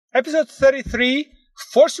Episode 33,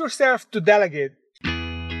 Force Yourself to Delegate.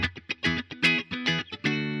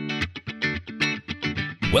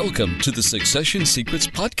 Welcome to the Succession Secrets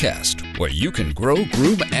Podcast, where you can grow,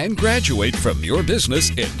 groom, and graduate from your business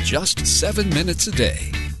in just 7 minutes a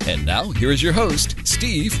day. And now, here is your host,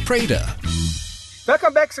 Steve Prada.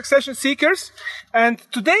 Welcome back, Succession Seekers. And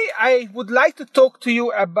today I would like to talk to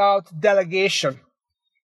you about delegation.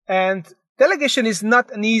 And delegation is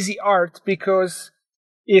not an easy art because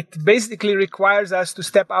it basically requires us to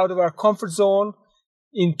step out of our comfort zone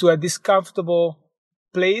into a discomfortable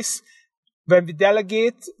place. When we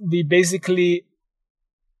delegate, we basically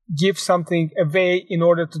give something away in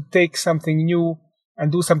order to take something new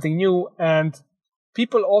and do something new. And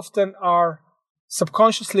people often are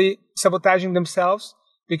subconsciously sabotaging themselves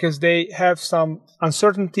because they have some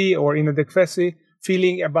uncertainty or inadequacy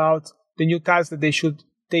feeling about the new task that they should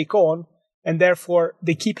take on. And therefore,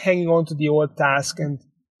 they keep hanging on to the old task and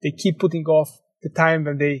they keep putting off the time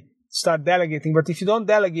when they start delegating. But if you don't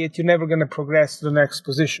delegate, you're never going to progress to the next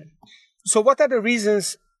position. So what are the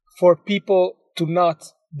reasons for people to not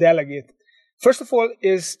delegate? First of all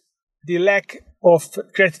is the lack of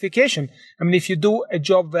gratification. I mean, if you do a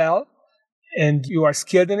job well and you are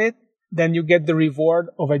skilled in it, then you get the reward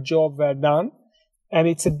of a job well done. And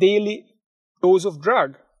it's a daily dose of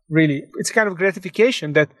drug, really. It's kind of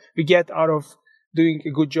gratification that we get out of doing a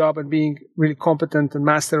good job and being really competent and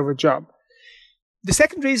master of a job. The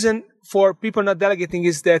second reason for people not delegating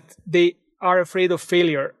is that they are afraid of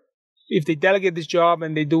failure. If they delegate this job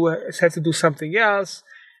and they have to do something else,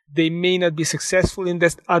 they may not be successful in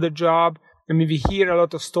this other job. I mean, we hear a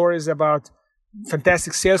lot of stories about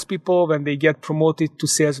fantastic salespeople. When they get promoted to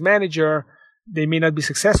sales manager, they may not be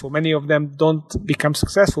successful. Many of them don't become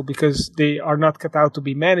successful because they are not cut out to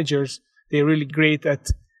be managers. They're really great at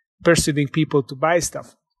persuading people to buy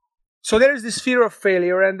stuff. So there is this fear of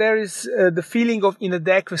failure, and there is the feeling of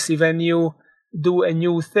inadequacy when you do a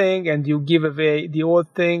new thing and you give away the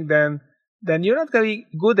old thing, then you're not going to be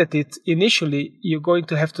good at it initially. You're going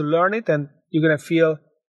to have to learn it, and you're going to feel,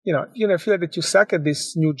 that you suck at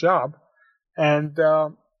this new job. And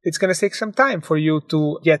it's going to take some time for you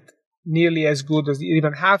to get nearly as good as,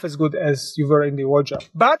 even half as good as you were in the old job.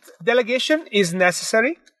 But delegation is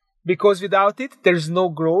necessary because without it, there's no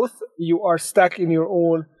growth. You are stuck in your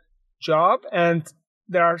old job, and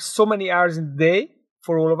there are so many hours in the day.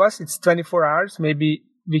 For all of us, it's 24 hours. Maybe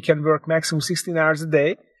we can work maximum 16 hours a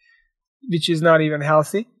day, which is not even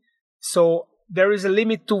healthy. So there is a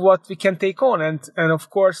limit to what we can take on. And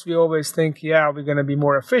of course, we always think, we're going to be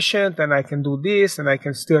more efficient and I can do this and I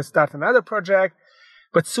can still start another project.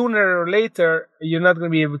 But sooner or later, you're not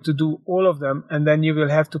going to be able to do all of them. And then you will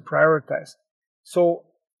have to prioritize. So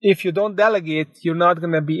if you don't delegate, you're not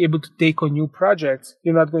going to be able to take on new projects.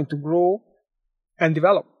 You're not going to grow and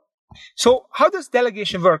develop. So how does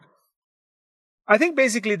delegation work? I think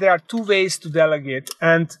basically there are two ways to delegate,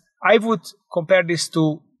 and I would compare this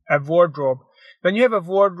to a wardrobe. When you have a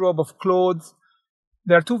wardrobe of clothes,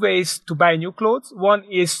 there are two ways to buy new clothes. One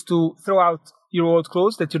is to throw out your old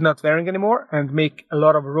clothes that you're not wearing anymore and make a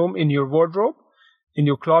lot of room in your wardrobe, in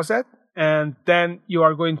your closet, and then you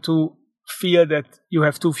are going to feel that you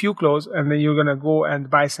have too few clothes, and then you're going to go and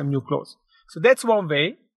buy some new clothes. So that's one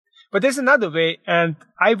way. But there's another way, and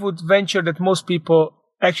I would venture that most people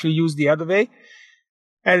actually use the other way.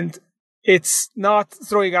 And it's not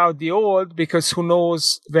throwing out the old, because who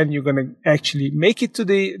knows when you're going to actually make it to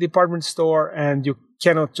the department store, and you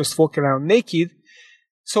cannot just walk around naked.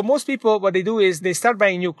 So most people, what they do is they start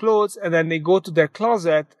buying new clothes, and then they go to their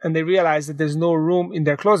closet and they realize that there's no room in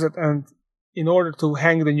their closet. And in order to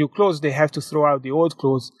hang the new clothes, they have to throw out the old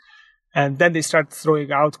clothes. And then they start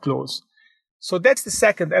throwing out clothes. So that's the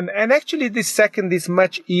second. And actually, this second is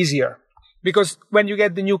much easier, because when you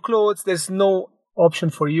get the new clothes, there's no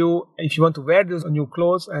option for you if you want to wear those new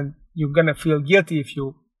clothes, and you're going to feel guilty if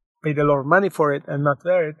you paid a lot of money for it and not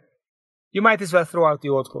wear it. You might as well throw out the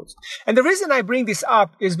old clothes. And the reason I bring this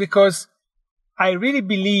up is because I really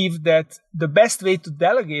believe that the best way to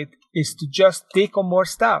delegate is to just take on more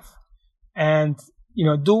stuff and,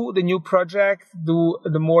 do the new project, do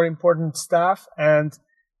the more important stuff. And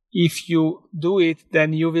if you do it,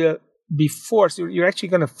 then you will be forced. You're actually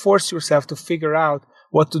going to force yourself to figure out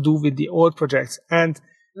what to do with the old projects. And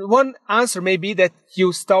one answer may be that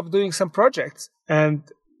you stop doing some projects, and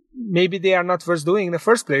maybe they are not worth doing in the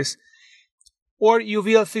first place. Or you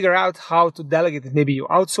will figure out how to delegate it. Maybe you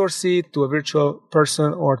outsource it to a virtual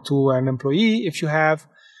person or to an employee if you have,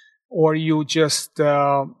 or you just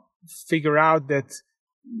figure out that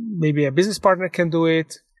maybe a business partner can do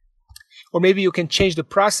it. Or maybe you can change the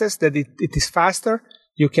process that it is faster.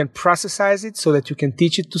 You can processize it so that you can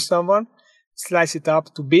teach it to someone, slice it up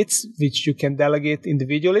to bits, which you can delegate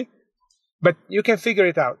individually, but you can figure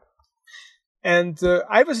it out. And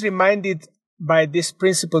I was reminded by this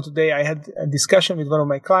principle today. I had a discussion with one of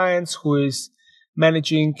my clients who is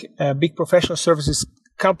managing a big professional services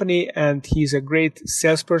company, and he's a great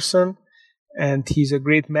salesperson and he's a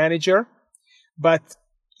great manager, but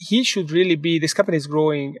he should really be, this company is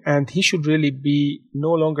growing, and he should really be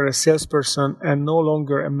no longer a salesperson and no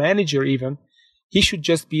longer a manager even. He should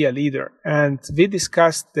just be a leader. And we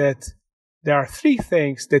discussed that there are 3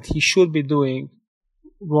 things that he should be doing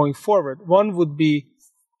going forward. One would be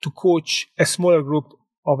to coach a smaller group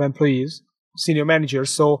of employees, senior managers.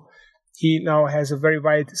 So he now has a very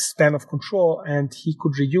wide span of control, and he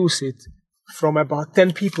could reduce it from about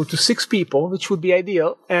 10 people to 6 people, which would be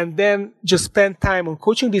ideal, and then just spend time on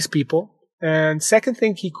coaching these people. And second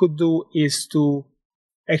thing he could do is to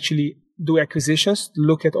actually do acquisitions,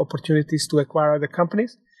 look at opportunities to acquire other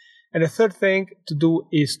companies. And the third thing to do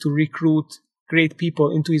is to recruit great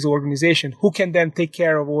people into his organization who can then take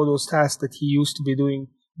care of all those tasks that he used to be doing,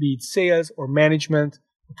 be it sales or management,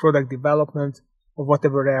 or product development, or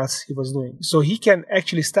whatever else he was doing. So he can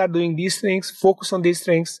actually start doing these things, focus on these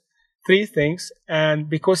things, 3 things, and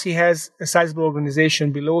because he has a sizable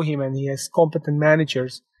organization below him and he has competent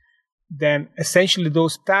managers, then essentially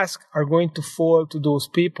those tasks are going to fall to those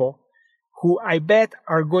people who I bet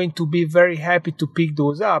are going to be very happy to pick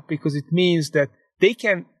those up, because it means that they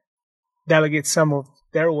can delegate some of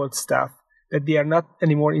their old stuff that they are not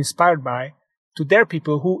anymore inspired by to their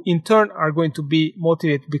people, who in turn are going to be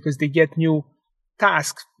motivated because they get new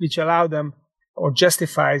tasks which allow them or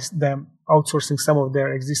justifies them outsourcing some of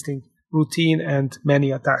their existing routine and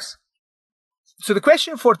manual tasks. So the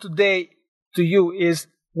question for today to you is,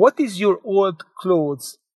 what is your old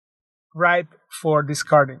clothes ripe for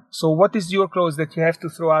discarding? So what is your clothes that you have to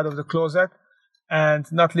throw out of the closet? And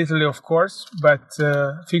not literally, of course, but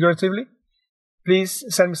figuratively. Please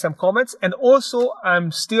send me some comments. And also,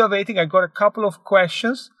 I'm still waiting. I got a couple of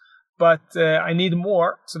questions, but I need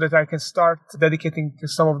more so that I can start dedicating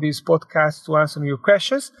some of these podcasts to answering your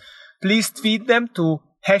questions. Please tweet them to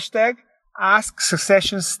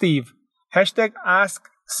 #AskSuccessionSteve.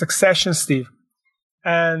 #AskSuccessionSteve.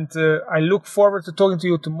 And I look forward to talking to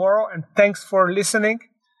you tomorrow. And thanks for listening.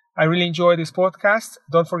 I really enjoy this podcast.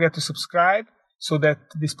 Don't forget to subscribe so that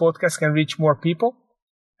this podcast can reach more people.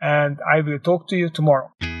 And I will talk to you tomorrow.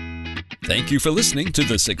 Thank you for listening to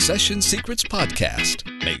the Succession Secrets Podcast.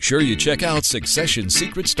 Make sure you check out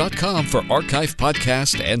SuccessionSecrets.com for archived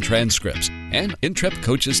podcasts and transcripts, and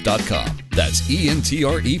EntrepCoaches.com. That's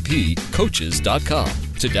ENTREP Coaches.com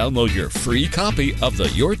to download your free copy of the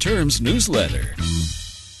Your Terms newsletter.